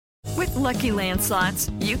Lucky Land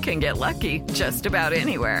Slots, you can get lucky just about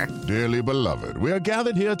anywhere. Dearly beloved, we are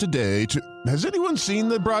gathered here today to... Has anyone seen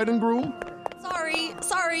the bride and groom?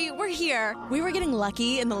 Sorry, we're here. We were getting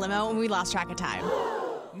lucky in the limo and we lost track of time.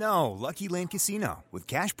 No, Lucky Land Casino, with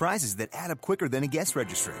cash prizes that add up quicker than a guest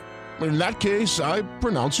registry. In that case, I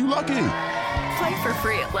pronounce you lucky. Play for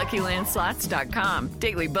free at LuckyLandSlots.com.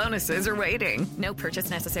 Daily bonuses are waiting. No purchase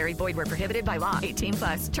necessary. Void where prohibited by law.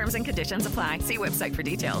 18+. Terms and conditions apply. See website for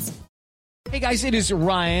details. Hey guys, it is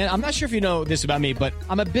Ryan. I'm not sure if you know this about me, but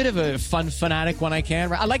I'm a bit of a fun fanatic when I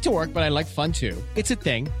can. I like to work, but I like fun too. It's a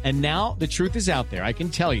thing. And now the truth is out there. I can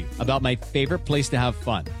tell you about my favorite place to have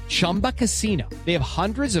fun. Chumba Casino. They have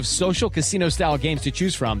hundreds of social casino style games to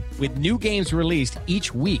choose from with new games released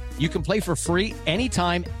each week. You can play for free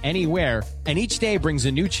anytime, anywhere. And each day brings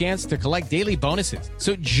a new chance to collect daily bonuses.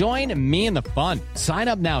 So join me in the fun. Sign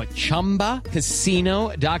up now at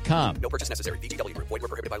ChumbaCasino.com. No purchase necessary. VGW Group. Void where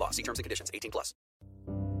prohibited by law. See terms and conditions. 18+.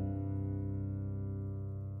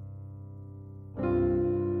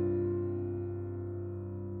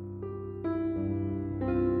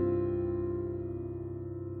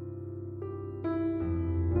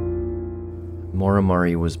 Maura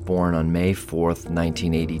Murray was born on May 4th,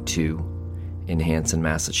 1982, in Hanson,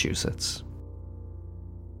 Massachusetts.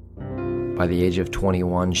 By the age of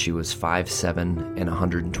 21, she was 5'7" and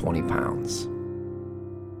 120 pounds.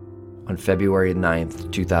 On February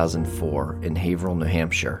 9th, 2004, in Haverhill, New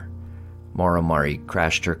Hampshire, Maura Murray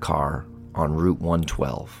crashed her car on Route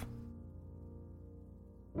 112.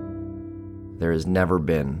 There has never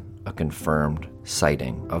been a confirmed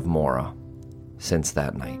sighting of Maura since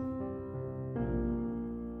that night.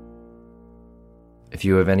 If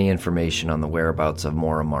you have any information on the whereabouts of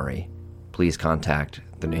Maura Murray, please contact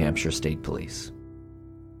the New Hampshire State Police.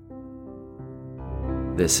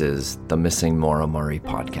 This is the Missing Maura Murray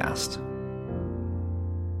podcast.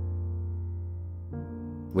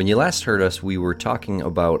 When you last heard us, we were talking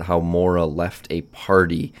about how Maura left a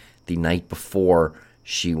party the night before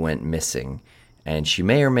she went missing. And she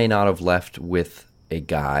may or may not have left with a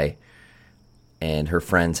guy, and her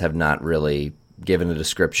friends have not really given a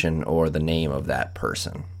description or the name of that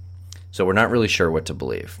person. So we're not really sure what to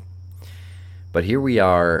believe. But here we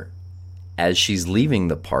are. As she's leaving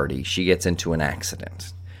the party, she gets into an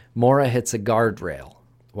accident. Maura hits a guardrail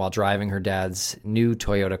while driving her dad's new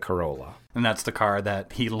Toyota Corolla. And that's the car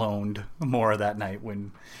that he loaned Maura that night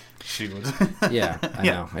when she was... Yeah, I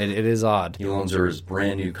know. It is odd. He loans her his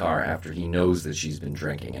brand new car after he knows that she's been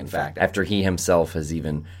drinking. In fact, after he himself has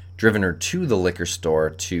even driven her to the liquor store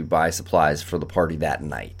to buy supplies for the party that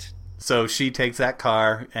night. So she takes that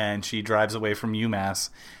car and she drives away from UMass.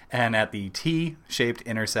 And at the T-shaped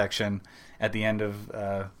intersection at the end of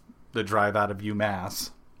the drive out of UMass,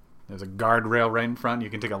 there's a guardrail right in front. You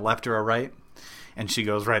can take a left or a right. And she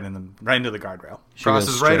goes right into the guardrail.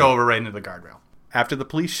 Crosses right over right into the guardrail. After the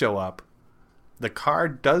police show up, the car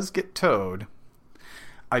does get towed.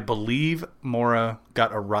 I believe Maura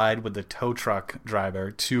got a ride with the tow truck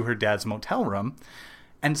driver to her dad's motel room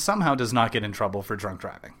and somehow does not get in trouble for drunk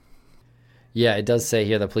driving. Yeah, it does say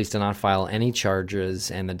here the police did not file any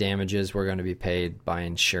charges and the damages were going to be paid by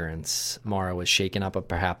insurance. Maura was shaken up, but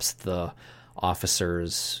perhaps the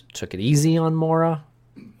officers took it easy on Maura,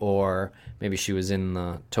 or maybe she was in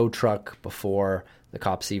the tow truck before the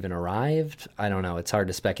cops even arrived. I don't know. It's hard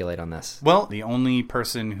to speculate on this. Well, the only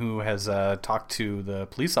person who has talked to the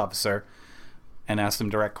police officer and asked him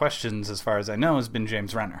direct questions, as far as I know, has been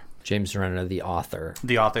James Renner. James Renner, the author.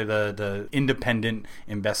 The author, the independent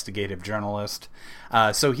investigative journalist.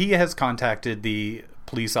 So he has contacted the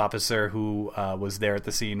police officer who was there at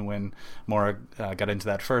the scene when Maura got into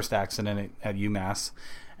that first accident at UMass.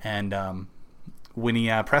 And when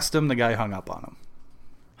he pressed him, the guy hung up on him.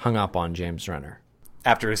 Hung up on James Renner.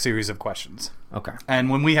 After a series of questions. Okay. And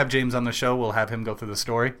when we have James on the show, we'll have him go through the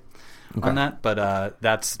story on that. But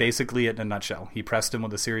that's basically it in a nutshell. He pressed him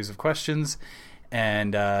with a series of questions.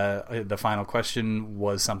 And the final question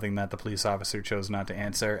was something that the police officer chose not to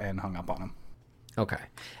answer and hung up on him. Okay.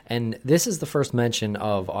 And this is the first mention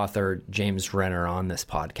of author James Renner on this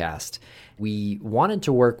podcast. We wanted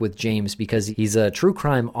to work with James because he's a true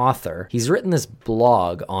crime author. He's written this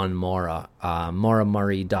blog on Maura,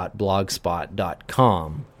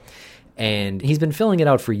 mauramurray.blogspot.com. And he's been filling it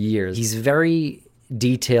out for years. He's very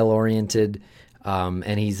detail-oriented,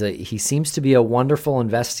 and he seems to be a wonderful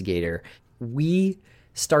investigator. We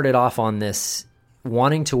started off on this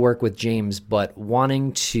wanting to work with James, but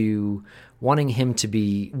wanting him to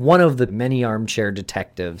be one of the many armchair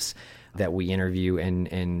detectives that we interview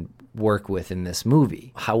and work with in this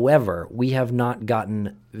movie. However, we have not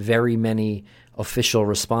gotten very many official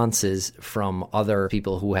responses from other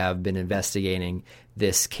people who have been investigating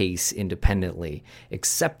this case independently,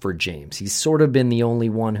 except for James. He's sort of been the only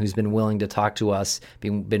one who's been willing to talk to us,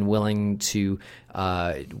 been willing to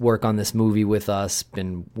work on this movie with us,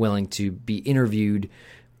 been willing to be interviewed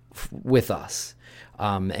with us.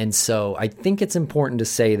 And so I think it's important to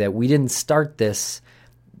say that we didn't start this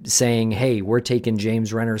saying, hey, we're taking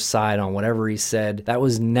James Renner's side on whatever he said. That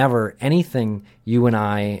was never anything you and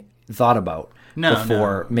I thought about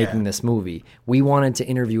before making this movie. We wanted to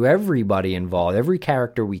interview everybody involved, every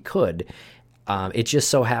character we could. It just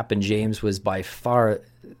so happened James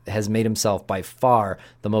has made himself by far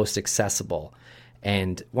the most accessible.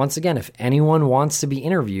 And once again, if anyone wants to be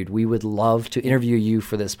interviewed, we would love to interview you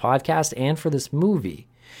for this podcast and for this movie.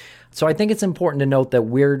 So I think it's important to note that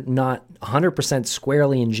we're not 100%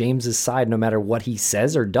 squarely in James's side no matter what he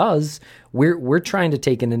says or does. We're trying to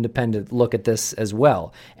take an independent look at this as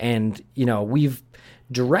well. And, we've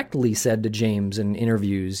directly said to James in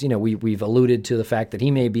interviews, we've alluded to the fact that he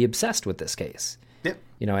may be obsessed with this case. Yep.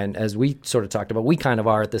 And as we sort of talked about, we kind of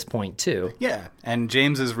are at this point too. Yeah, and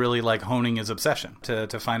James is really like honing his obsession to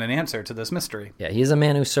find an answer to this mystery. Yeah, he's a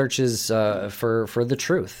man who searches for the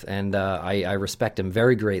truth, and I respect him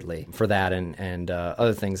very greatly for that and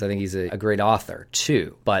other things. I think he's a great author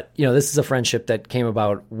too. But, this is a friendship that came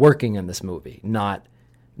about working on this movie, not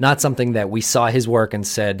something that we saw his work and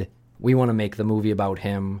said, we want to make the movie about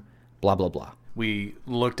him, blah, blah, blah. We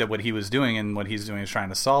looked at what he was doing, and what he's doing is trying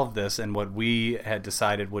to solve this, and what we had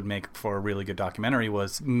decided would make for a really good documentary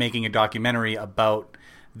was making a documentary about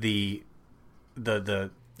the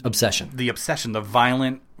obsession, the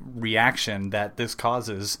violent reaction that this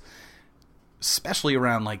causes, especially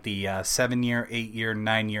around like the 7-year, 8-year,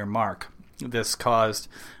 9-year mark. This caused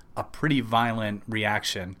a pretty violent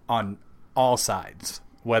reaction on all sides.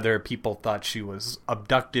 Whether people thought she was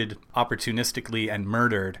abducted opportunistically and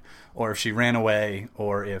murdered, or if she ran away,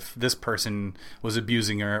 or if this person was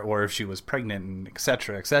abusing her, or if she was pregnant, and et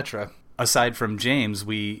cetera, et cetera. Aside from James,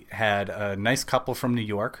 we had a nice couple from New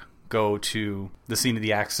York go to the scene of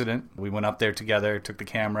the accident. We went up there together, took the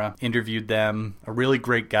camera, interviewed them. A really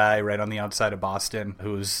great guy right on the outside of Boston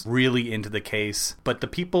who's really into the case. But the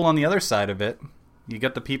people on the other side of it, you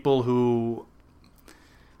got the people who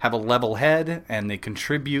have a level head and they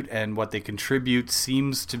contribute, and what they contribute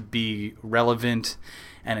seems to be relevant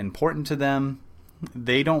and important to them.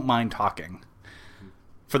 They don't mind talking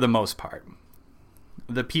for the most part.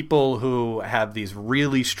 The people who have these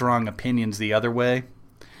really strong opinions the other way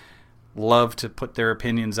love to put their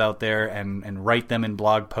opinions out there and write them in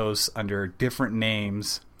blog posts under different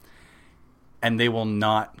names, and they will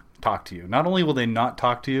not talk to you. Not only will they not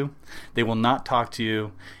talk to you, they will not talk to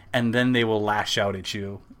you, and then they will lash out at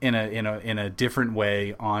you in a different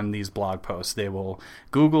way on these blog posts. They will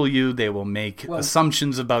Google you. They will make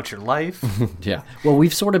assumptions about your life. Yeah. Well,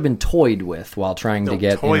 we've sort of been toyed with while trying to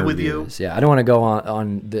get toy interviews. With you. Yeah. I don't want to go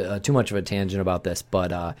on too much of a tangent about this,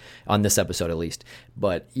 but on this episode at least.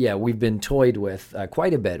 But yeah, we've been toyed with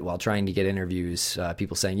quite a bit while trying to get interviews.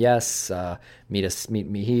 People saying yes, meet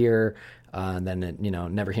me here. And then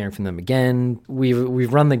never hearing from them again.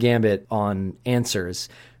 We've run the gambit on answers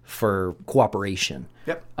for cooperation.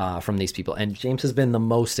 Yep. From these people, and James has been the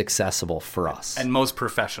most accessible for us and most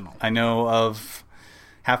professional. I know of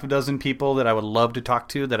half a dozen people that I would love to talk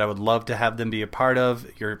to, that I would love to have them be a part of.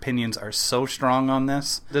 Your opinions are so strong on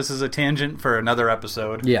this. This is a tangent for another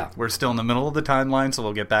episode. Yeah, we're still in the middle of the timeline, so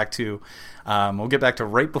we'll get back to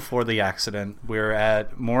right before the accident. We're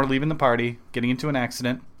at Moore leaving the party, getting into an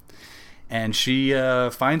accident, and she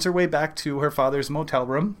finds her way back to her father's motel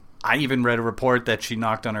room. I even read a report that she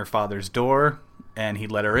knocked on her father's door and he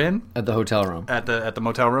let her in at the hotel room. At the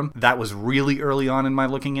motel room. That was really early on in my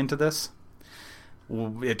looking into this.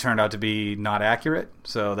 It turned out to be not accurate,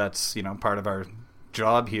 so that's part of our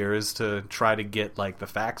job here is to try to get the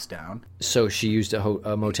facts down. So she used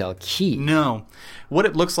a motel key. No, what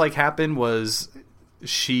it looks like happened was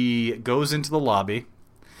she goes into the lobby,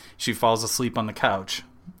 she falls asleep on the couch.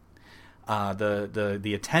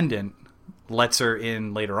 The attendant lets her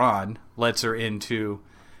in later on, lets her into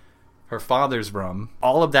her father's room.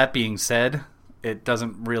 All of that being said, it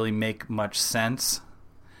doesn't really make much sense.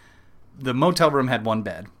 The motel room had one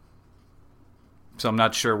bed, so I'm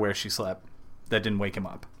not sure where she slept. That didn't wake him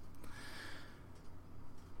up.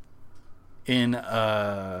 In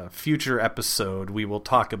a future episode, we will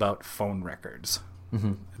talk about phone records.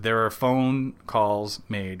 Mm-hmm. There are phone calls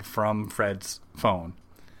made from Fred's phone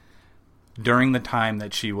during the time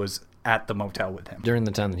that she was at the motel with him. During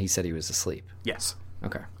the time that he said he was asleep? Yes.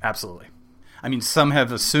 Okay. Absolutely. I mean, some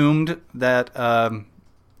have assumed that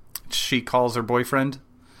she calls her boyfriend,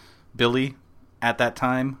 Billy, at that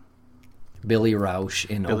time. Billy Rausch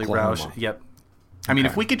in Billy Oklahoma. Rausch, yep. I mean,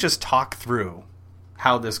 if we could just talk through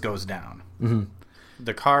how this goes down. Mm-hmm.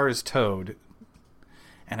 The car is towed,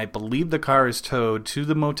 and I believe the car is towed to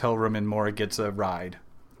the motel room, and Maura gets a ride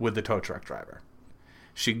with the tow truck driver.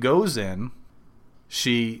 She goes in,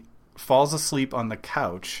 she falls asleep on the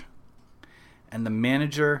couch, and the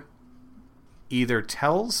manager either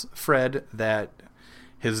tells Fred that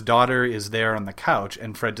his daughter is there on the couch,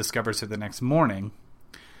 and Fred discovers her the next morning,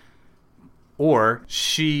 or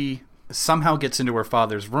she somehow gets into her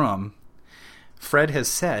father's room. Fred has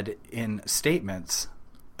said in statements,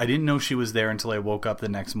 I didn't know she was there until I woke up the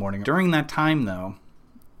next morning. During that time, though,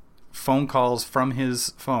 phone calls from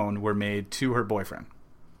his phone were made to her boyfriend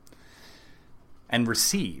and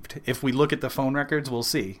received. If we look at the phone records, we'll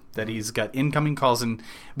see that he's got incoming calls, and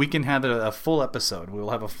we can have a full episode. We'll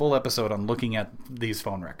have a full episode on looking at these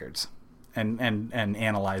phone records and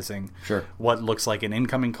analyzing what looks like an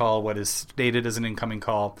incoming call, what is stated as an incoming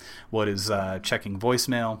call, what is checking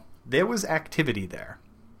voicemail. There was activity there.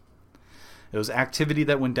 There was activity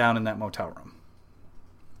that went down in that motel room.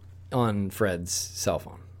 On Fred's cell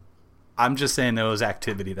phone. I'm just saying there was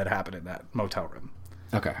activity that happened in that motel room.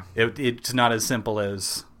 Okay. It's not as simple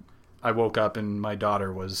as I woke up and my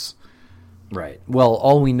daughter was... Right. Well,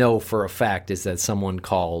 all we know for a fact is that someone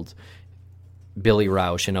called Billy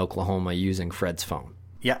Rausch in Oklahoma using Fred's phone.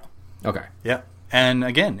 Yeah. Okay. Yeah. And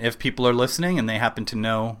again, if people are listening and they happen to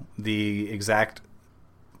know the exact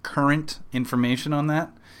current information on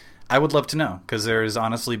that, I would love to know, because there's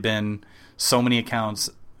honestly been so many accounts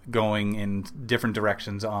going in different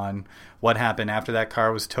directions on what happened after that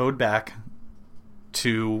car was towed back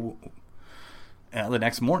to the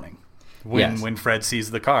next morning when Fred sees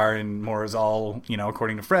the car, and Maura is all,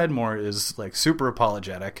 according to Fred, Maura is like super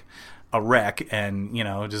apologetic, a wreck, and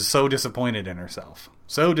just so disappointed in herself,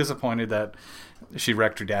 so disappointed that she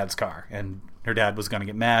wrecked her dad's car, and her dad was going to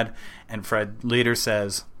get mad. And Fred later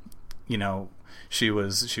says, she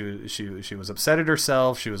was upset at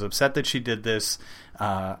herself. She was upset that she did this.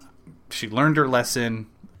 She learned her lesson.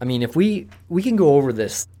 I mean, if we can go over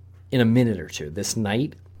this in a minute or two this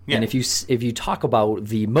night, and if you talk about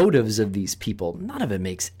the motives of these people, none of it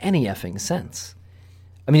makes any effing sense.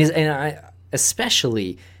 I mean,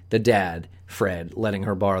 especially the dad, Fred, letting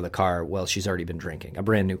her borrow the car while she's already been drinking, a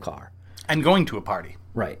brand new car. And going to a party.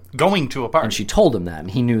 Right. Going to a party. And she told him that,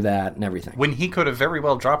 and he knew that and everything. When he could have very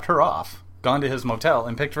well dropped her off, gone to his motel,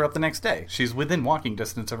 and picked her up the next day. She's within walking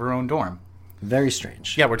distance of her own dorm. Very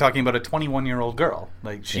strange. Yeah, we're talking about a 21-year-old girl.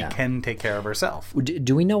 Like, she can take care of herself.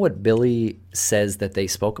 Do we know what Billy says that they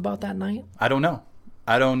spoke about that night? I don't know.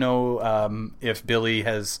 I don't know if Billy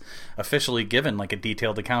has officially given like a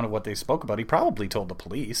detailed account of what they spoke about. He probably told the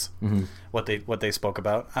police what they spoke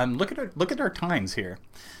about. Look at our times here.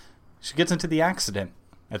 She gets into the accident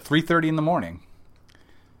at 3:30 in the morning.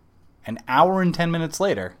 An hour and 10 minutes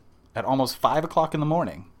later, at almost 5 o'clock in the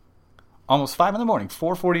morning,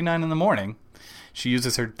 4:49 in the morning, she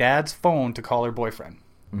uses her dad's phone to call her boyfriend.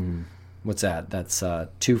 Mm-hmm. What's that? That's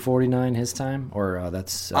 2:49 his time, or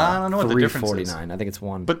that's I don't know what the difference is. 3:49. I think it's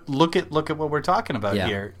 1. But look at what we're talking about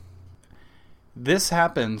here. This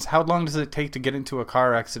happens. How long does it take to get into a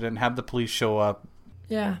car accident and have the police show up?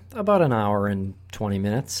 Yeah, about an hour and 20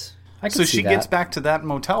 minutes. So she gets back to that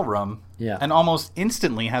motel room and almost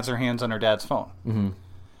instantly has her hands on her dad's phone. Mm-hmm.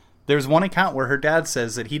 There's one account where her dad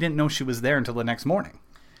says that he didn't know she was there until the next morning.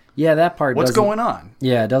 Yeah, that part. What's going on?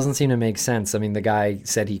 Yeah, it doesn't seem to make sense. I mean, the guy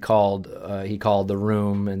said he called the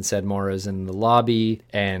room and said Maura's in the lobby,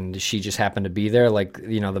 and she just happened to be there. Like,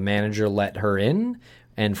 the manager let her in,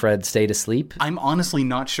 and Fred stayed asleep. I'm honestly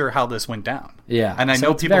not sure how this went down. Yeah, and I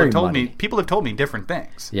know people have told me different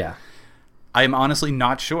things. Yeah. I'm honestly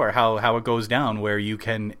not sure how it goes down where you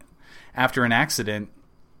can, after an accident,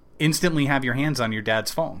 instantly have your hands on your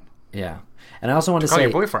dad's phone. Yeah. And I also want to call say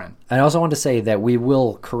your boyfriend. I also want to say that we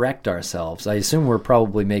will correct ourselves. I assume we're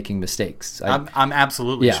probably making mistakes. I'm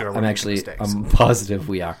absolutely sure we're making mistakes. I'm positive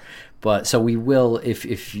we are. But so we will,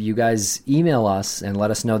 if you guys email us and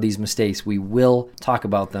let us know these mistakes, we will talk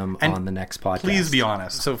about them on the next podcast. Please be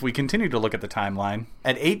honest. So if we continue to look at the timeline,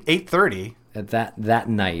 at 8:30... At that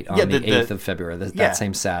night on the 8th of February, that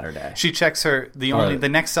same Saturday. She checks the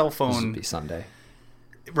next cell phone... This would be Sunday.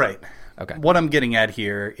 Right. Okay. What I'm getting at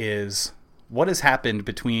here is what has happened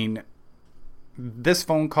between this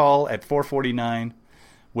phone call at 4:49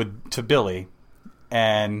 to Billy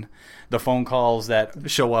and the phone calls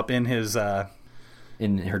that show up in his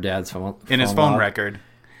in her dad's phone phone record.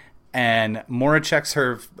 And Maura checks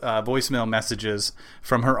her voicemail messages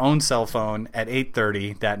from her own cell phone at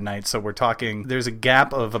 8:30 that night. So we're talking, there's a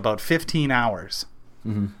gap of about 15 hours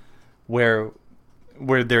where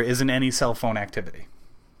where there isn't any cell phone activity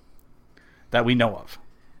that we know of.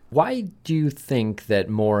 Why do you think that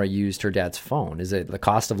Maura used her dad's phone? Is it the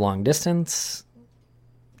cost of long distance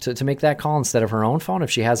to make that call instead of her own phone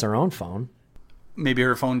if she has her own phone? Maybe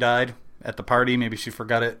her phone died at the party. Maybe she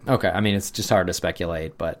forgot it. Okay, I mean, it's just hard to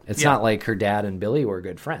speculate, but it's not like her dad and Billy were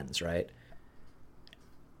good friends, right?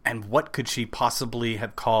 And what could she possibly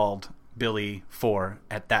have called Billy for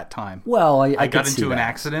at that time? Well, I got could see into an that.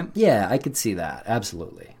 accident? Yeah, I could see that.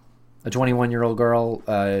 Absolutely. A 21-year-old girl,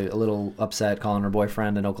 a little upset calling her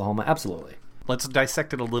boyfriend in Oklahoma. Absolutely. Let's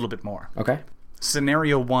dissect it a little bit more. Okay.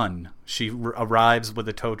 Scenario 1, she arrives with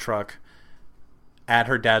a tow truck at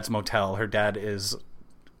her dad's motel. Her dad is,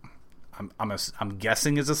 I'm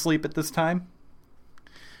guessing, is asleep at this time.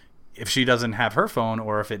 If she doesn't have her phone,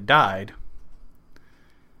 or if it died,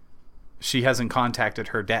 she hasn't contacted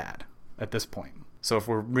her dad at this point. So if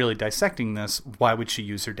we're really dissecting this, why would she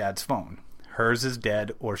use her dad's phone? Hers is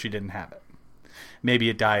dead, or she didn't have it. Maybe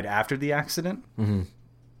it died after the accident. Mm-hmm.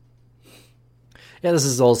 Yeah, this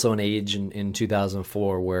is also an age in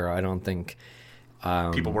 2004 where I don't think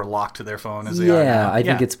people were locked to their phone as they are now. Yeah, I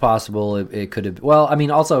think it's possible it could have. Well, I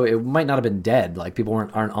mean, also it might not have been dead. Like people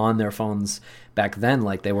aren't on their phones back then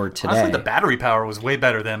like they were today. Honestly, the battery power was way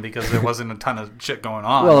better then because there wasn't a ton of shit going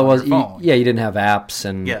on. Well, it was. Your phone. You didn't have apps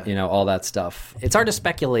and all that stuff. It's hard to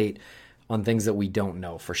speculate on things that we don't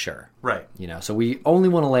know for sure. Right. So we only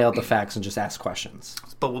want to lay out the facts and just ask questions.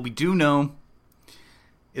 But what we do know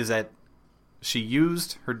is that she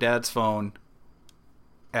used her dad's phone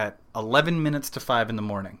at 11 minutes to 5 in the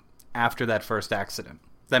morning after that first accident.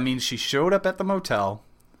 That means she showed up at the motel,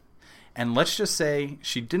 and let's just say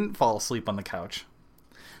she didn't fall asleep on the couch.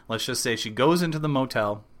 Let's just say she goes into the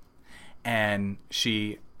motel and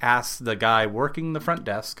she asks the guy working the front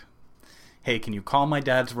desk, hey, can you call my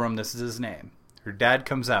dad's room? This is his name. Her dad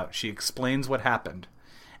comes out. She explains what happened.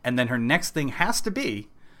 And then her next thing has to be,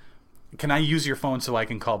 can I use your phone so I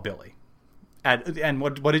can call Billy? And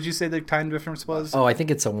what did you say the time difference was? Oh, I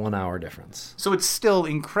think it's a 1 hour difference. So it's still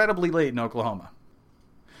incredibly late in Oklahoma.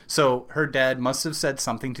 So her dad must have said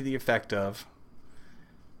something to the effect of,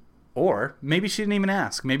 or maybe she didn't even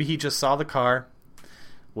ask. Maybe he just saw the car,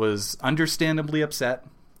 was understandably upset,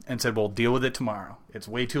 and said, well, deal with it tomorrow. It's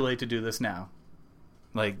way too late to do this now.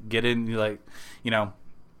 Like, get in,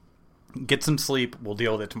 get some sleep. We'll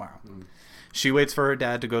deal with it tomorrow. Mm. She waits for her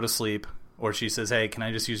dad to go to sleep, or she says, hey, can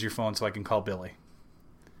I just use your phone so I can call Billy?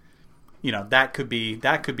 That could be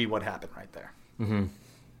what happened right there.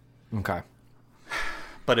 Mm-hmm. Okay.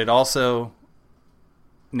 But it also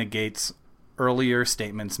negates earlier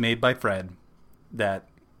statements made by Fred that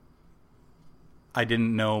I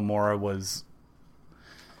didn't know Maura was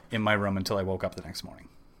in my room until I woke up the next morning.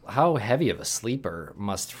 How heavy of a sleeper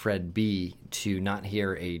must Fred be to not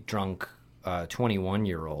hear a drunk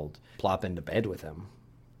 21-year-old plop into bed with him?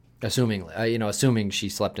 Assuming she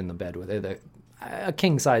slept in the bed with a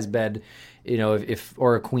king-size bed, if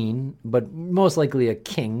or a queen, but most likely a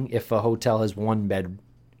king if a hotel has one bed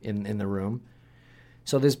in the room.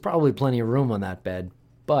 So there's probably plenty of room on that bed.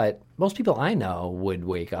 But most people I know would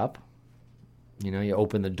wake up. You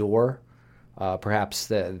open the door. Perhaps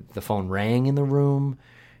the phone rang in the room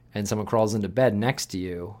and someone crawls into bed next to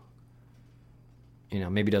you.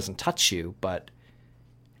 Maybe doesn't touch you, but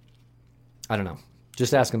I don't know.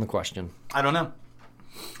 Just asking the question. I don't know.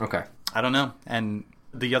 Okay. I don't know. And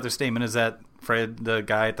the other statement is that Fred, the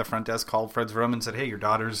guy at the front desk, called Fred's room and said, hey, your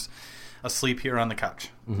daughter's asleep here on the couch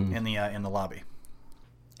in the lobby.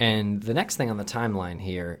 And the next thing on the timeline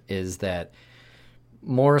here is that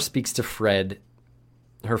Maura speaks to Fred,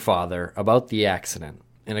 her father, about the accident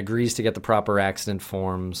and agrees to get the proper accident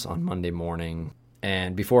forms on Monday morning.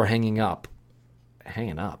 And before hanging up,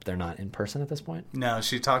 they're not in person at this point? No,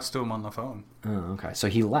 she talks to him on the phone. Oh, okay. So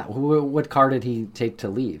he left. What car did he take to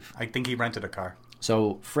leave? I think he rented a car.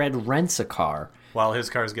 So Fred rents a car. While his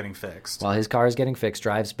car is getting fixed.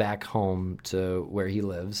 Drives back home to where he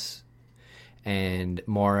lives. And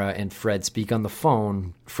Maura and Fred speak on the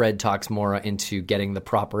phone. Fred talks Maura into getting the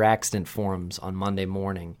proper accident forms on Monday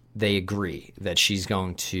morning. They agree that she's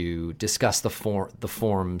going to discuss the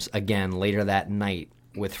forms again later that night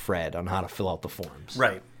with Fred on how to fill out the forms.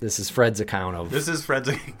 Right. This is Fred's account of... This is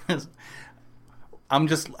Fred's...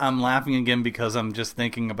 I'm laughing again because I'm just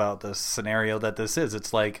thinking about this scenario that this is.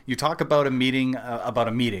 It's like you talk about a meeting,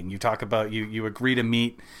 You talk about you agree to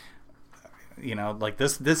meet. Like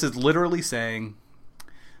this is literally saying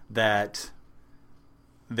that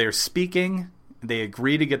they're speaking. They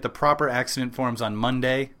agree to get the proper accident forms on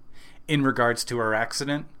Monday in regards to her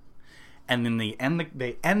accident, and then they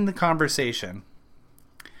end the conversation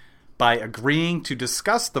by agreeing to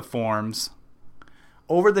discuss the forms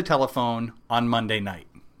over the telephone on Monday night.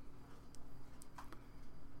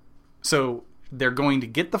 So they're going to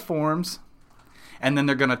get the forms, and then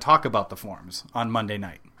they're going to talk about the forms on Monday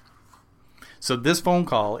night. So this phone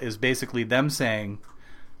call is basically them saying,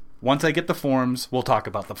 once I get the forms, we'll talk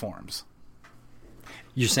about the forms.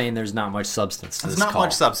 You're saying there's not much substance to this There's call. not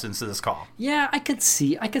much substance to this call. Yeah, I could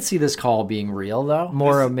see this call being real, though.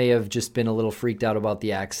 Maura may have just been a little freaked out about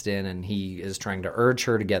the accident, and he is trying to urge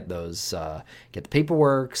her to get those, get the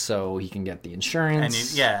paperwork so he can get the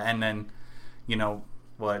insurance. And then,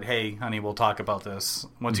 what? Hey, honey, we'll talk about this.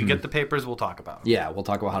 Once you get the papers, we'll talk about it. Yeah, we'll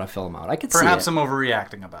talk about how to fill them out. I could see it. Perhaps I'm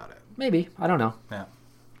overreacting about it. Maybe, I don't know. Yeah,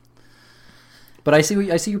 but I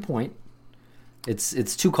see your point.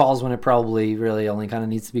 It's 2 calls when it probably really only kind of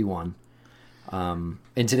needs to be one.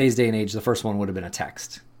 In today's day and age, the first one would have been a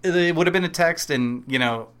text. It would have been a text, and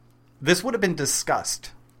this would have been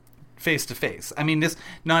discussed face to face. I mean,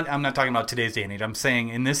 I'm not talking about today's day and age. I'm saying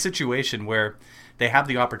in this situation where they have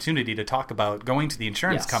the opportunity to talk about going to the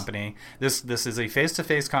insurance company. This is a face to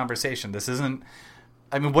face conversation. This isn't.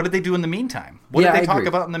 I mean, what did they do in the meantime? What did they talk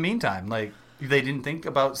about in the meantime? Like, they didn't think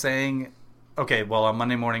about saying, okay, well, on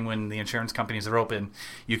Monday morning when the insurance companies are open,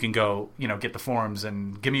 you can go, get the forms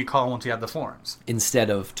and give me a call once you have the forms. Instead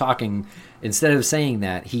of saying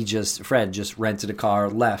that, Fred just rented a car,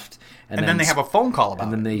 left, and then they have a phone call about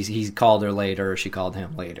it. And then he called her later, or she called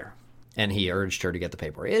him later, and he urged her to get the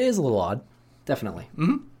paperwork. It is a little odd, definitely.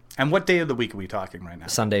 Mm-hmm. And what day of the week are we talking right now?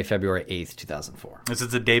 Sunday, February 8th, 2004. This is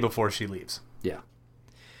the day before she leaves. Yeah.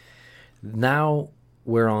 Now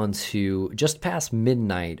we're on to just past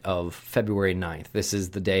midnight of February 9th. This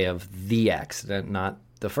is the day of the accident, not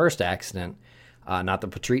the first accident, not the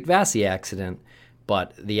Patrick Vassy accident,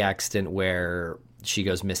 but the accident where she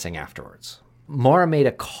goes missing afterwards. Maura made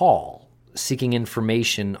a call seeking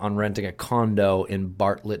information on renting a condo in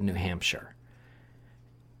Bartlett, New Hampshire.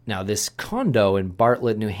 Now, this condo in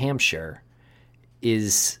Bartlett, New Hampshire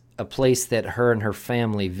is a place that her and her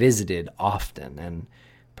family visited often and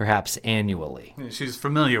perhaps annually. She's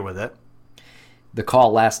familiar with it. The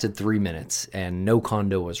call lasted 3 minutes, and no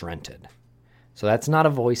condo was rented. So that's not a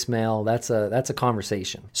voicemail. That's a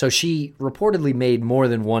conversation. So she reportedly made more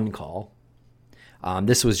than one call.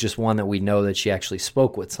 This was just one that we know that she actually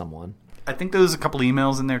spoke with someone. I think there was a couple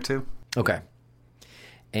emails in there, too. Okay.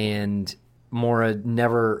 And Maura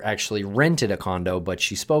never actually rented a condo, but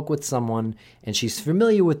she spoke with someone, and she's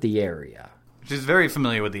familiar with the area. She's very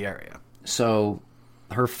familiar with the area. So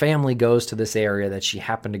her family goes to this area that she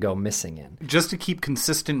happened to go missing in. Just to keep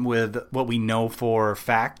consistent with what we know for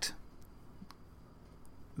fact,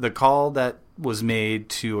 the call that was made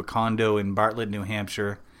to a condo in Bartlett, New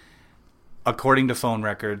Hampshire, according to phone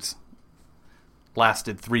records,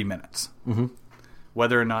 lasted 3 minutes. Mm-hmm.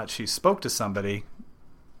 Whether or not she spoke to somebody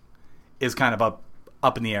is kind of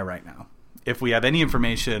up in the air right now. If we have any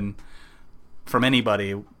information from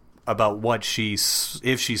anybody about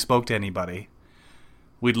if she spoke to anybody,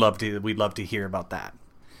 we'd love to hear about that.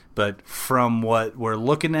 But from what we're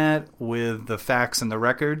looking at with the facts and the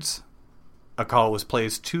records, a call was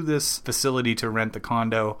placed to this facility to rent the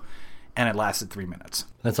condo, and it lasted 3 minutes.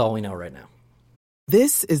 That's all we know right now.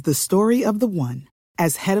 This is the story of the one.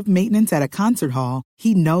 As head of maintenance at a concert hall,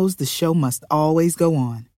 he knows the show must always go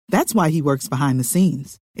on. That's why he works behind the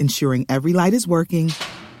scenes, ensuring every light is working,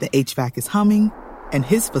 the HVAC is humming, and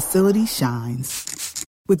his facility shines.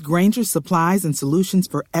 With Grainger's supplies and solutions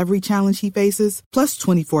for every challenge he faces, plus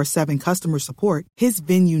 24/7 customer support, his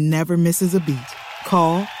venue never misses a beat.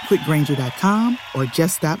 Call quickgrainger.com or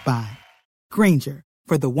just stop by. Grainger,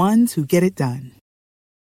 for the ones who get it done.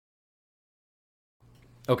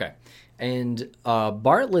 Okay. And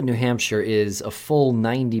Bartlett, New Hampshire is a full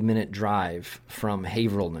 90-minute drive from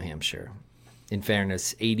Haverhill, New Hampshire. In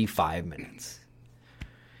fairness, 85 minutes.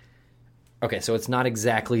 Okay, so it's not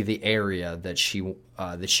exactly the area that she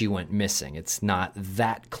went missing. It's not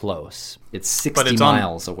that close. It's 60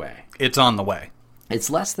 miles away. It's on the way.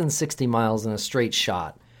 It's less than 60 miles in a straight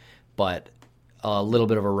shot, but a little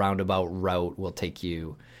bit of a roundabout route will take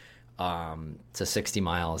you to 60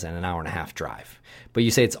 miles and an hour and a half drive. But you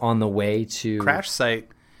say it's on the way to... Crash site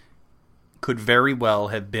could very well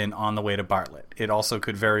have been on the way to Bartlett. It also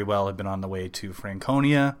could very well have been on the way to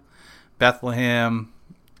Franconia, Bethlehem,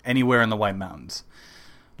 anywhere in the White Mountains.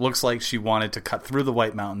 Looks like she wanted to cut through the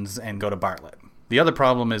White Mountains and go to Bartlett. The other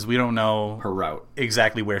problem is we don't know her route,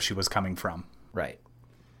 exactly where she was coming from. Right.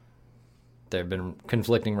 There have been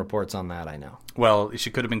conflicting reports on that, I know. Well, she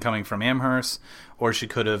could have been coming from Amherst, or she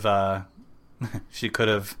could have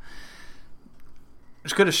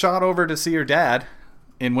shot over to see her dad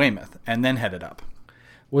in Weymouth and then headed up.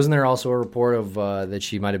 Wasn't there also a report of that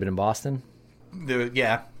she might have been in Boston?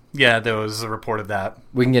 There was a report of that.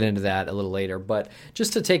 We can get into that a little later, but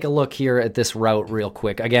just to take a look here at this route real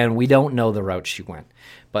quick. Again, we don't know the route she went,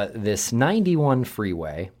 but this 91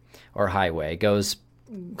 freeway or highway goes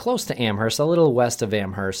close to Amherst, a little west of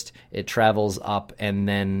Amherst. It travels up and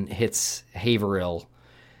then hits Haverhill.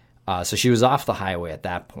 So she was off the highway at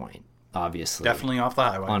that point, obviously. Definitely off the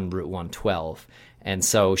highway. On Route 112. And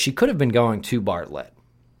so she could have been going to Bartlett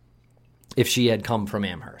if she had come from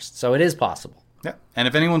Amherst. So it is possible. Yeah. And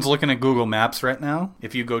if anyone's looking at Google Maps right now,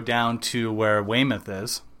 if you go down to where Weymouth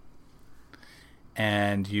is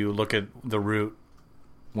and you look at the route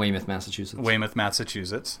Weymouth,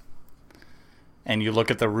 Massachusetts, and you look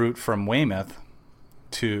at the route from Weymouth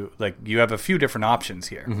to, like, you have a few different options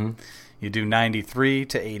here. Mm-hmm. You do 93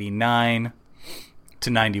 to 89 to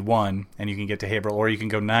 91, and you can get to Haverhill, or you can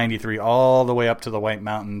go 93 all the way up to the White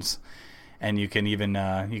Mountains, and you can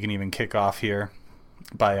even kick off here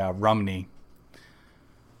by Rumney,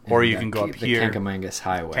 or you can go up here. The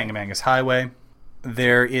Kankamangas Highway.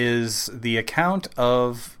 There is the account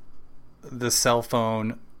of the cell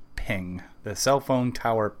phone ping. The cell phone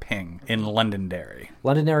tower ping in Londonderry.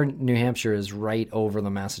 Londonderry, New Hampshire is right over the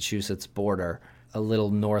Massachusetts border, a little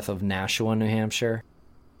north of Nashua, New Hampshire.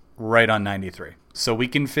 Right on 93. So we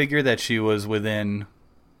can figure that she was within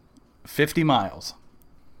 50 miles.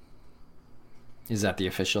 Is that the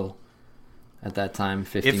official at that time,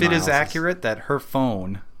 50 miles? If it is accurate that her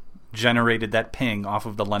phone generated that ping off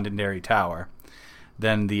of the Londonderry Tower,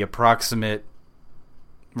 then the approximate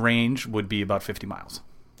range would be about 50 miles.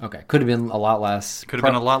 Okay. Could have been a lot less. Could have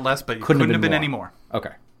been a lot less, but couldn't have been any more.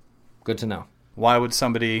 Okay. Good to know. Why would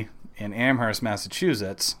somebody in Amherst,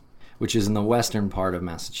 Massachusetts, which is in the western part of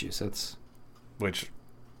Massachusetts, which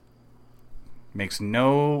makes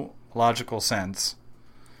no logical sense,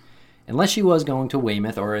 unless she was going to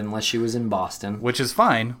Weymouth or unless she was in Boston, which is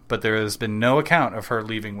fine, but there has been no account of her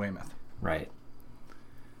leaving Weymouth. Right.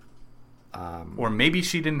 Or maybe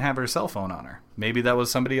she didn't have her cell phone on her. Maybe that was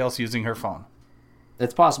somebody else using her phone.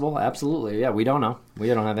 It's possible, absolutely. Yeah, we don't know. We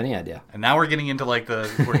don't have any idea. And now we're getting into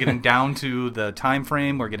we're getting down to the time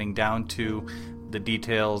frame. We're getting down to the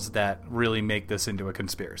details that really make this into a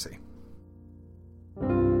conspiracy.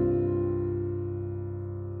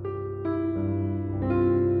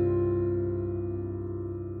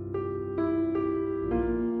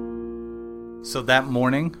 So that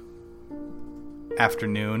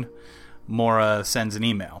afternoon, Maura sends an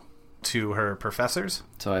email to her professors.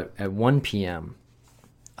 So at 1 p.m.,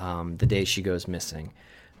 the day she goes missing,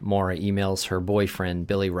 Maura emails her boyfriend,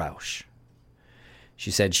 Billy Rausch. She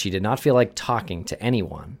said she did not feel like talking to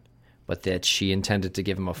anyone, but that she intended to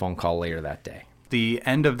give him a phone call later that day. The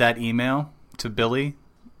end of that email to Billy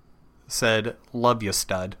said, "Love you,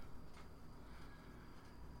 stud."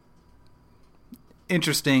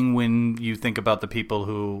 Interesting when you think about the people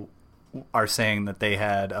who are saying that they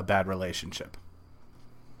had a bad relationship.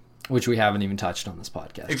 Which we haven't even touched on this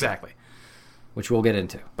podcast. Exactly. Which we'll get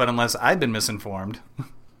into. But unless I've been misinformed,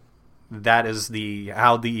 that is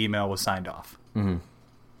how the email was signed off. Mm-hmm.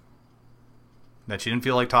 That she didn't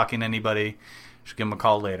feel like talking to anybody. She'll give him a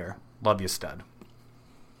call later. Love you, stud.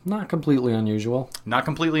 Not completely unusual. Not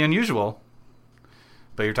completely unusual.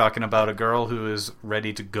 But you're talking about a girl who is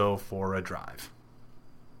ready to go for a drive.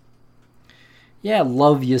 Yeah,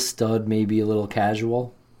 love you, stud, maybe a little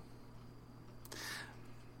casual.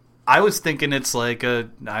 I was thinking it's like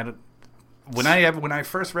when I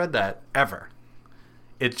first read that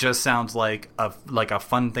it just sounds like a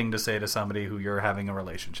fun thing to say to somebody who you're having a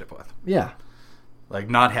relationship with. Yeah, like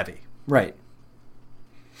not heavy. Right.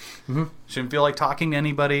 Mm-hmm. Shouldn't feel like talking to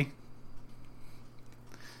anybody.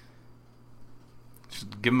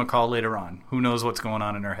 Just give them a call later on. Who knows what's going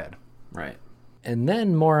on in her head? Right. And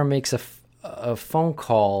then Maura makes a phone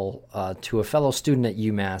call to a fellow student at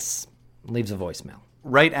UMass, leaves a voicemail.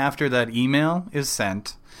 Right after that email is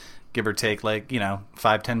sent, give or take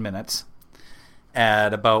 5-10 minutes,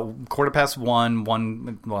 at about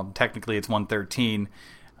 1:15, well, technically it's 1:13,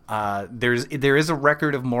 there is a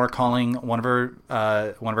record of Maura calling one of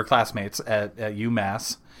her classmates at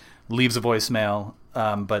UMass, leaves a voicemail,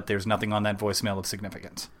 but there's nothing on that voicemail of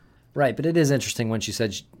significance. Right, but it is interesting when she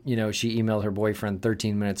said, she emailed her boyfriend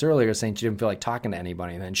 13 minutes earlier saying she didn't feel like talking to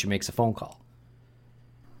anybody, and then she makes a phone call.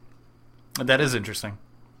 That is interesting.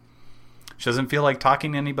 She doesn't feel like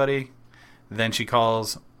talking to anybody, then she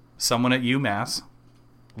calls someone at UMass,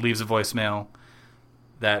 leaves a voicemail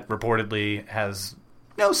that reportedly has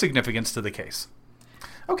no significance to the case.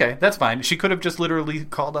 Okay, that's fine. She could have just literally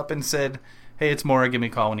called up and said, "Hey, it's Maura, give me a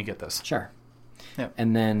call when you get this." Sure. Yep.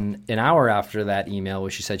 And then an hour after that email,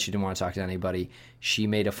 where she said she didn't want to talk to anybody, she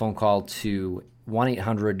made a phone call to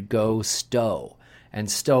 1-800-GO-STOW. And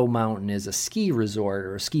Stowe Mountain is a ski resort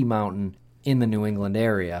or a ski mountain in the New England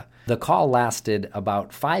area. The call lasted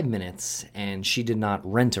about 5 minutes, and she did not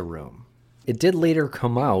rent a room. It did later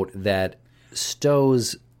come out that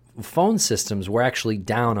Stowe's phone systems were actually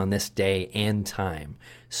down on this day and time.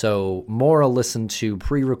 So Maura listened to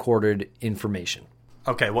pre-recorded information.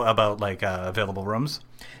 Okay, what about like available rooms?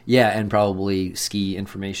 Yeah, and probably ski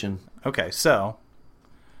information. Okay, so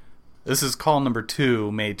this is call number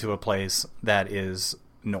 2 made to a place that is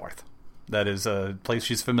north. That is a place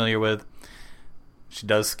she's familiar with. She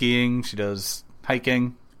does skiing. She does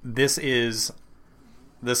hiking. This is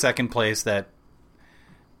the second place that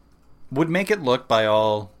would make it look, by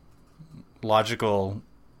all logical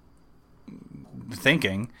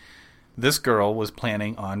thinking, this girl was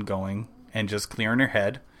planning on going and just clearing her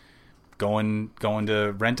head, going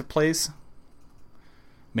to rent a place,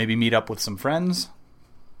 maybe meet up with some friends.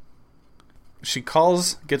 She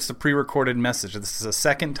calls, gets the pre-recorded message. This is the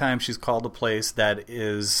second time she's called a place that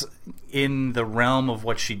is in the realm of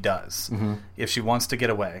what she does. Mm-hmm. If she wants to get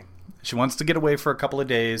away. She wants to get away for a couple of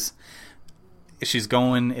days. She's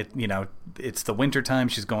going, it's the winter time.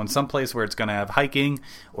 She's going someplace where it's going to have hiking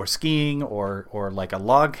or skiing or like a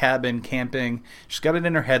log cabin, camping. She's got it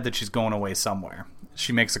in her head that she's going away somewhere.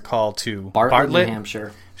 She makes a call to Bartlett, New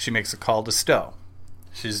Hampshire. She makes a call to Stowe.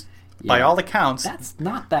 She's, by all accounts... That's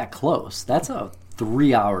not that close. That's a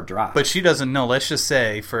 3-hour drive. But she doesn't know, let's just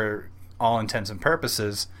say, for all intents and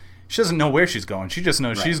purposes, she doesn't know where she's going. She just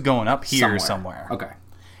knows she's going up here somewhere. Okay.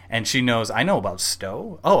 And she knows, I know about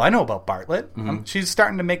Stowe. Oh, I know about Bartlett. Mm-hmm. She's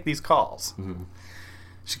starting to make these calls. Mm-hmm.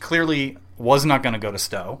 She clearly was not going to go to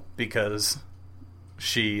Stowe because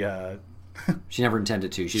she... she never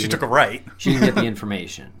intended to. She took a right. She didn't get the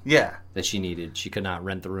information that she needed. She could not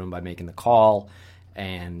rent the room by making the call,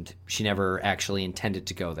 and she never actually intended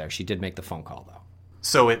to go there. She did make the phone call, though.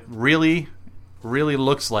 So it really, really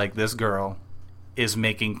looks like this girl is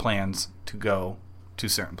making plans to go to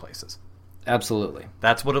certain places. Absolutely.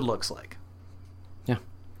 That's what it looks like. Yeah.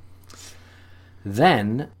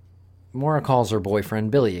 Then, Maura calls her boyfriend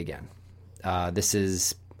Billy again. This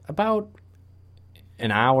is about an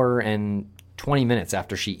hour and 20 minutes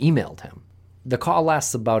after she emailed him. The call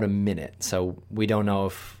lasts about a minute, so we don't know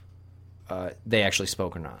if they actually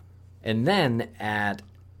spoke or not. And then at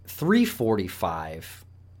 3:45,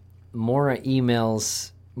 Maura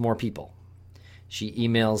emails more people. She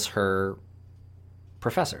emails her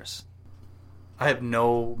professors. I have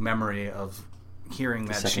no memory of hearing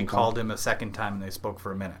that she called him a second time and they spoke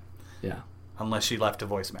for a minute. Yeah. Unless she left a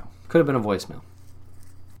voicemail. Could have been a voicemail.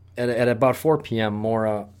 At about 4 p.m.,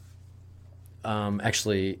 Maura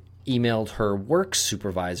actually emailed her work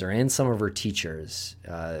supervisor and some of her teachers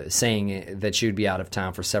saying that she would be out of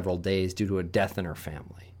town for several days due to a death in her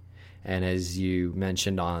family. And as you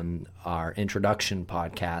mentioned on our introduction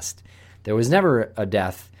podcast, there was never a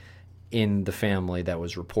death in the family that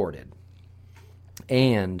was reported.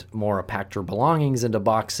 And Maura packed her belongings into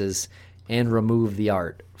boxes and removed the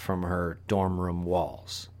art from her dorm room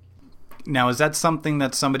walls. Now, is that something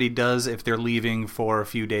that somebody does if they're leaving for a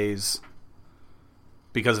few days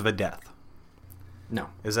because of a death? No.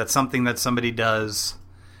 Is that something that somebody does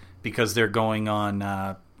because they're going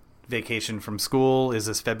on vacation from school? Is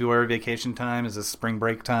this February vacation time? Is this spring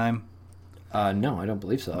break time? No, I don't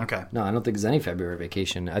believe so. Okay. No, I don't think there's any February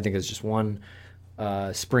vacation. I think it's just one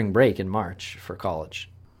spring break in March for college.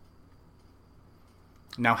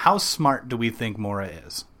 Now, how smart do we think Maura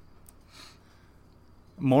is?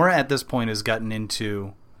 Maura at this point has gotten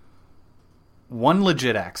into one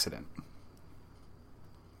legit accident.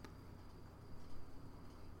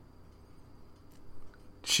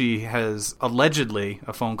 She has allegedly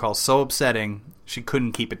a phone call so upsetting she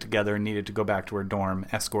couldn't keep it together and needed to go back to her dorm,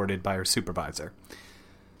 escorted by her supervisor.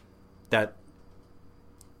 That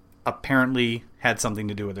apparently had something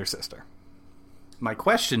to do with her sister. My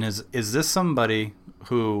question is this somebody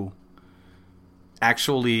who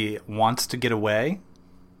actually wants to get away?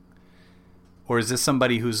 Or is this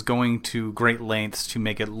somebody who's going to great lengths to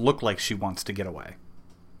make it look like she wants to get away?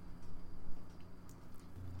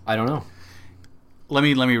 I don't know. Let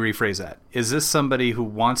me rephrase that. Is this somebody who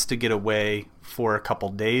wants to get away for a couple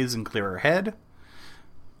days and clear her head?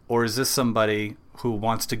 Or is this somebody who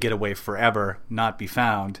wants to get away forever, not be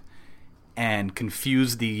found, and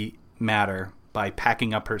confuse the matter by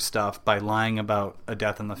packing up her stuff, by lying about a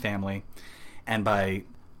death in the family, and by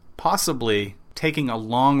possibly taking a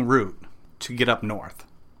long route to get up north?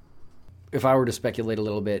 If I were to speculate a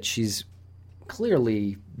little bit, she's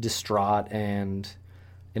clearly distraught and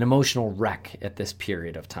an emotional wreck at this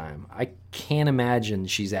period of time. I can't imagine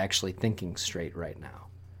she's actually thinking straight right now.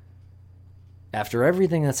 After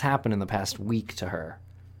everything that's happened in the past week to her,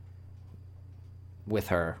 with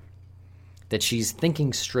her, that she's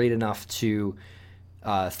thinking straight enough to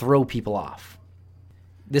throw people off.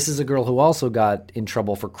 This is a girl who also got in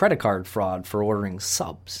trouble for credit card fraud for ordering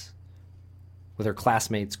subs with her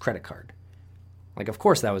classmate's credit card. Like, of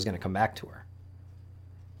course that was going to come back to her.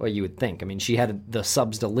 Well, you would think. I mean, she had the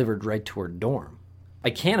subs delivered right to her dorm. I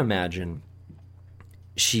can't imagine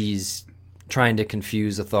she's trying to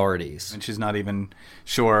confuse authorities. And she's not even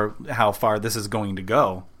sure how far this is going to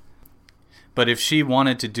go. But if she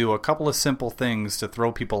wanted to do a couple of simple things to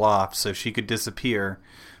throw people off so she could disappear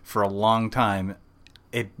for a long time,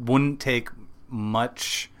 it wouldn't take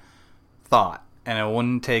much thought, and it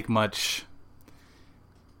wouldn't take much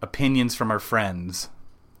opinions from her friends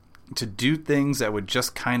to do things that would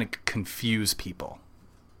just kind of confuse people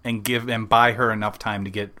and buy her enough time to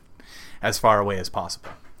get as far away as possible.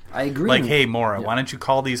 I agree. Like, hey, Maura, why don't you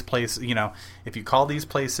call these places? You know, if you call these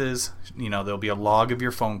places, you know, there'll be a log of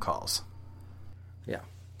your phone calls. Yeah.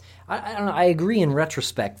 I don't know. I agree in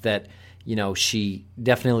retrospect that, you know, she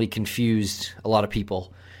definitely confused a lot of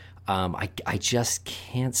people. I just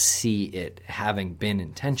can't see it having been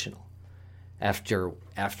intentional after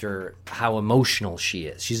how emotional she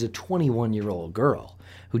is. She's a 21-year-old girl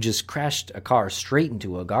who just crashed a car straight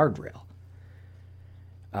into a guardrail.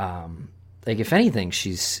 Like, if anything,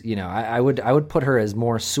 she's, you know, I would put her as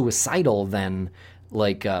more suicidal than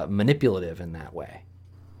like manipulative in that way.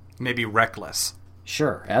 Maybe reckless.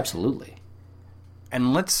 Sure, absolutely.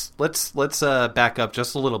 And let's back up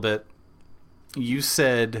just a little bit. You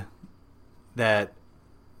said that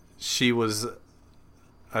she was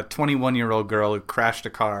a 21-year-old girl who crashed a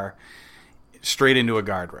car straight into a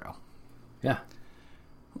guardrail. Yeah.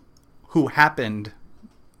 Who happened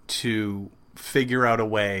to figure out a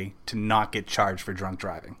way to not get charged for drunk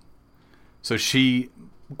driving. So she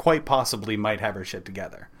quite possibly might have her shit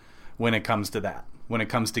together when it comes to that. When it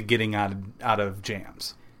comes to getting out of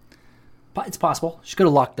jams. But it's possible. She could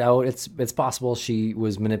have lucked out. It's possible she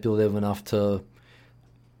was manipulative enough to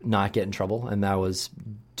not get in trouble, and that was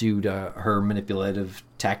due to her manipulative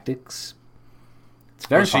tactics. It's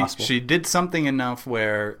very possible. She did something enough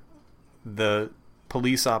where the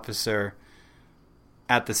police officer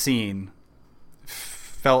at the scene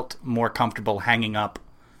felt more comfortable hanging up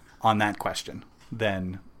on that question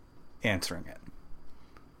than answering it.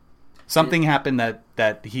 Something happened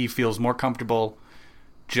that he feels more comfortable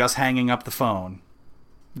just hanging up the phone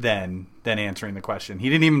than answering the question. He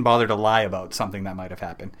didn't even bother to lie about something that might have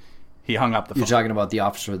happened. He hung up the phone. You're talking about the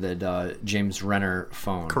officer that James Renner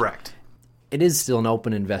phoned. Correct. It is still an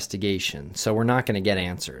open investigation, so we're not going to get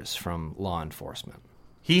answers from law enforcement.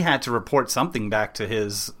 He had to report something back to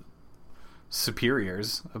his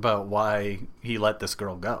superiors about why he let this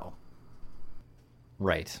girl go.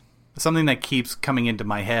 Right. Something that keeps coming into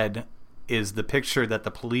my head is the picture that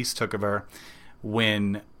the police took of her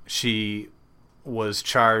when she was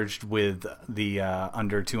charged with the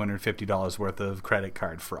under $250 worth of credit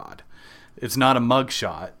card fraud. It's not a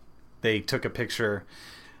mugshot. They took a picture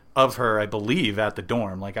of her, I believe, at the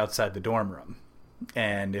dorm, like outside the dorm room.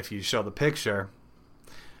 And if you show the picture,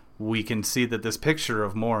 we can see that this picture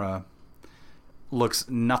of Maura looks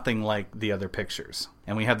nothing like the other pictures.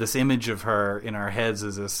 And we have this image of her in our heads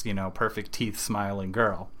as this, you know, perfect teeth smiling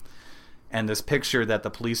girl. And this picture that the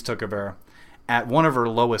police took of her at one of her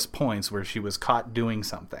lowest points where she was caught doing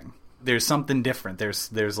something. There's something different.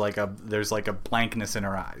 There's like a blankness in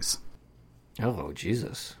her eyes. Oh,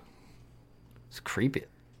 Jesus. It's creepy.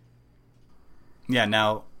 Yeah,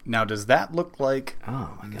 now does that look like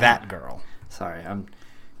that girl? Sorry, I'm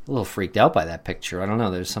a little freaked out by that picture. I don't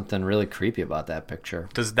know. There's something really creepy about that picture.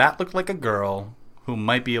 Does that look like a girl who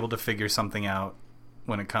might be able to figure something out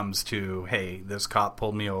when it comes to, hey, this cop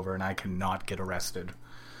pulled me over and I cannot get arrested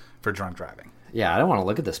for drunk driving? Yeah, I don't want to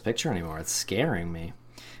look at this picture anymore. It's scaring me.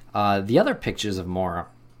 The other pictures of Maura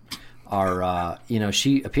are,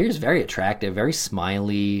 she appears very attractive, very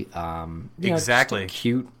smiley. Exactly.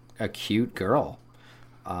 A cute girl.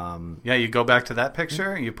 Yeah, you go back to that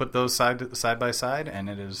picture, you put those side by side, and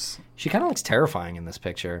it is... She kind of looks terrifying in this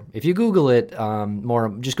picture. If you Google it,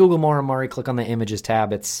 just Google Maura Murray, click on the images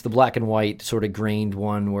tab. It's the black and white sort of grained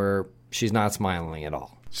one where she's not smiling at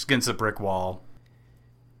all. She's against a brick wall.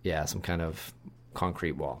 Yeah, some kind of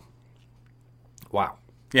concrete wall. Wow.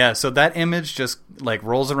 Yeah, so that image just like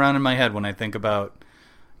rolls around in my head when I think about,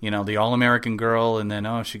 the all-American girl, and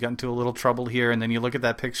then, she got into a little trouble here, and then you look at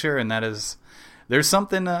that picture, and that is... There's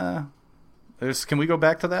something Can we go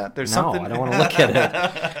back to that? There's something. I don't want to look at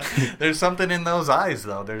it. There's something in those eyes,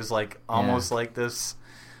 though. There's like almost like this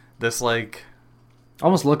like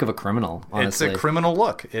almost look of a criminal. Honestly, it's a criminal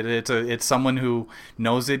look. It's someone who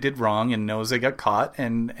knows they did wrong and knows they got caught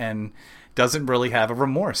and doesn't really have a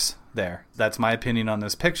remorse there. That's my opinion on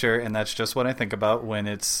this picture, and that's just what I think about when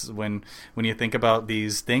you think about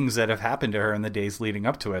these things that have happened to her in the days leading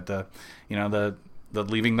up to it. The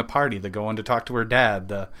leaving the party, the going to talk to her dad,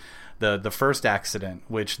 the first accident,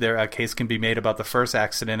 which a case can be made about the first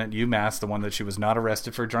accident at UMass, the one that she was not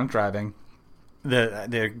arrested for drunk driving.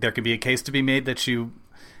 There could be a case to be made that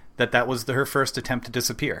was her first attempt to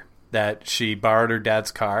disappear, that she borrowed her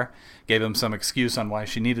dad's car, gave him some excuse on why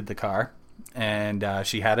she needed the car, and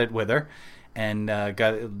she had it with her, and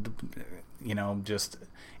got, just,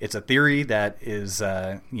 it's a theory that is,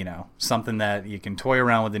 something that you can toy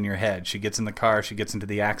around with in your head. She gets in the car, she gets into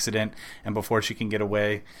the accident, and before she can get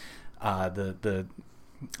away, the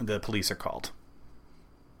police are called.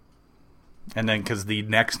 And then, because the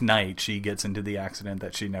next night she gets into the accident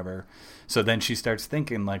that she never, so then she starts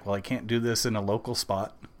thinking like, well, I can't do this in a local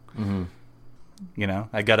spot. Mm-hmm.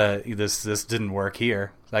 This didn't work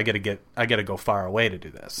here. So I gotta go far away to do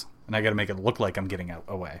this, and I gotta make it look like I'm getting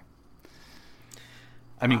away.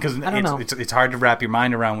 I mean, because it's hard to wrap your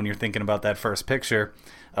mind around when you're thinking about that first picture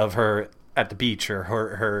of her at the beach, or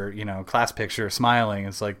her class picture smiling.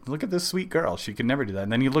 It's like, look at this sweet girl. She could never do that.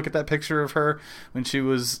 And then you look at that picture of her when she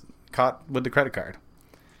was caught with the credit card,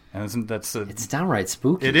 and it's downright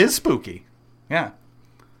spooky. It is spooky. Yeah.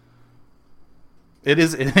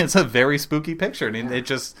 It's a very spooky picture, and it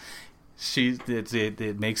does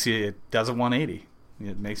a 180.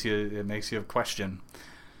 It makes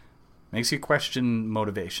you question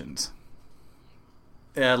motivations.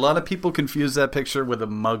 Yeah, a lot of people confuse that picture with a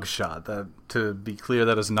mug shot. To be clear,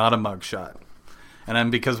 that is not a mug shot. And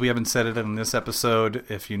then, because we haven't said it in this episode,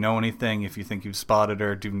 if you know anything, if you think you've spotted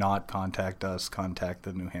her, do not contact us. Contact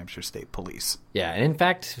the New Hampshire State Police. Yeah, and in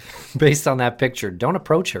fact, based on that picture, don't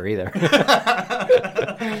approach her either.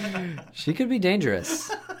 She could be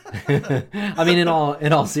dangerous. I mean, in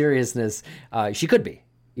all seriousness, she could be.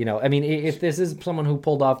 I mean, if this is someone who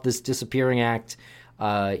pulled off this disappearing act,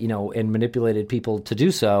 and manipulated people to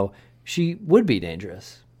do so, she would be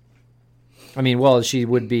dangerous. I mean, well, she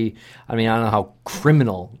would be. I mean, I don't know how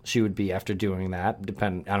criminal she would be after doing that. I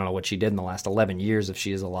don't know what she did in the last 11 years if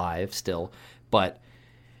she is alive still, but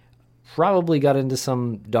probably got into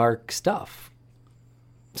some dark stuff.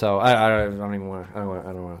 So I don't want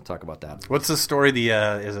to talk about that. What's the story?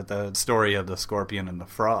 Is it the story of the scorpion and the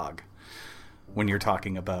frog? When you're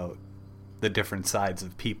talking about the different sides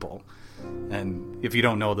of people. And if you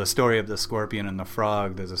don't know the story of the scorpion and the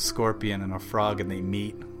frog, there's a scorpion and a frog, and they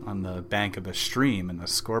meet on the bank of a stream, and the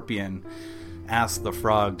scorpion asks the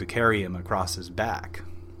frog to carry him across his back.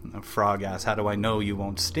 And the frog asks, "How do I know you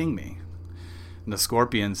won't sting me?" And the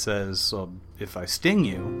scorpion says, "Well, if I sting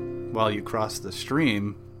you while you cross the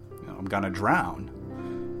stream, I'm gonna drown.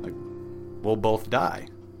 Like, we'll both die."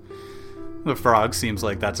 The frog seems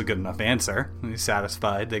like that's a good enough answer. He's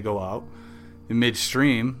satisfied. They go out. In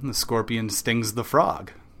midstream, the scorpion stings the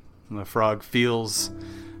frog. And the frog feels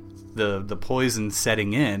the poison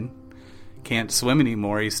setting in, can't swim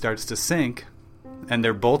anymore. He starts to sink, and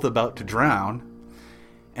they're both about to drown.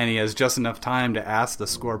 And he has just enough time to ask the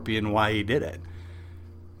scorpion why he did it.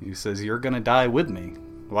 He says, "You're going to die with me.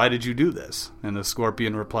 Why did you do this?" And the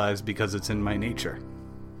scorpion replies, "Because it's in my nature."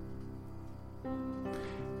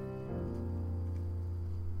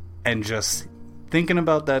 And just thinking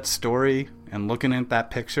about that story and looking at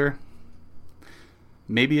that picture,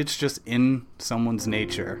 maybe it's just in someone's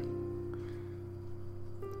nature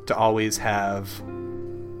to always have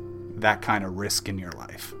that kind of risk in your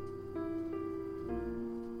life.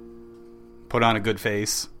 Put on a good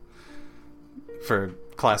face for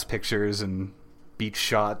class pictures and beach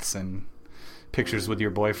shots and pictures with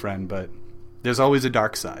your boyfriend, but there's always a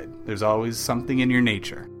dark side. There's always something in your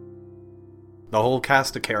nature. The whole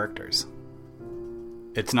cast of characters.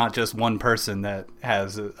 It's not just one person that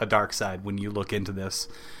has a dark side. When you look into this,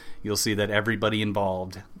 you'll see that everybody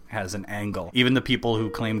involved has an angle. Even the people who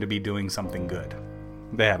claim to be doing something good,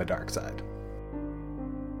 they have a dark side.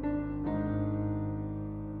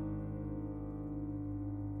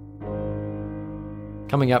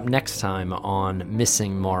 Coming up next time on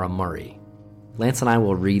Missing Maura Murray, Lance and I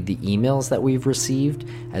will read the emails that we've received,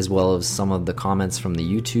 as well as some of the comments from the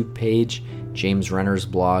YouTube page, James Renner's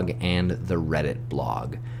blog, and the Reddit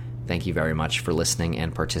blog. Thank you very much for listening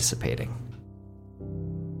and participating.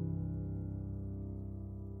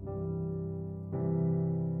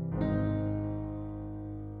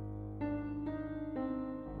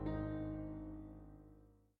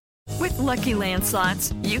 Lucky Land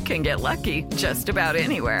Slots, you can get lucky just about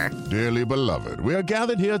anywhere. Dearly beloved, we are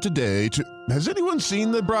gathered here today to... Has anyone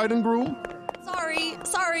seen the bride and groom?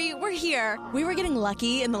 Sorry, we're here. We were getting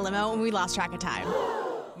lucky in the limo and we lost track of time.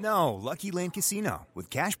 No, Lucky Land Casino, with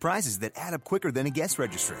cash prizes that add up quicker than a guest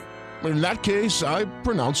registry. In that case, I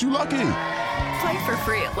pronounce you lucky. Play for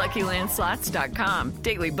free at LuckyLandSlots.com.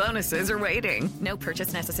 Daily bonuses are waiting. No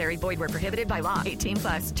purchase necessary. Void where prohibited by law.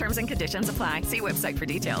 18+. Terms and conditions apply. See website for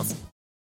details.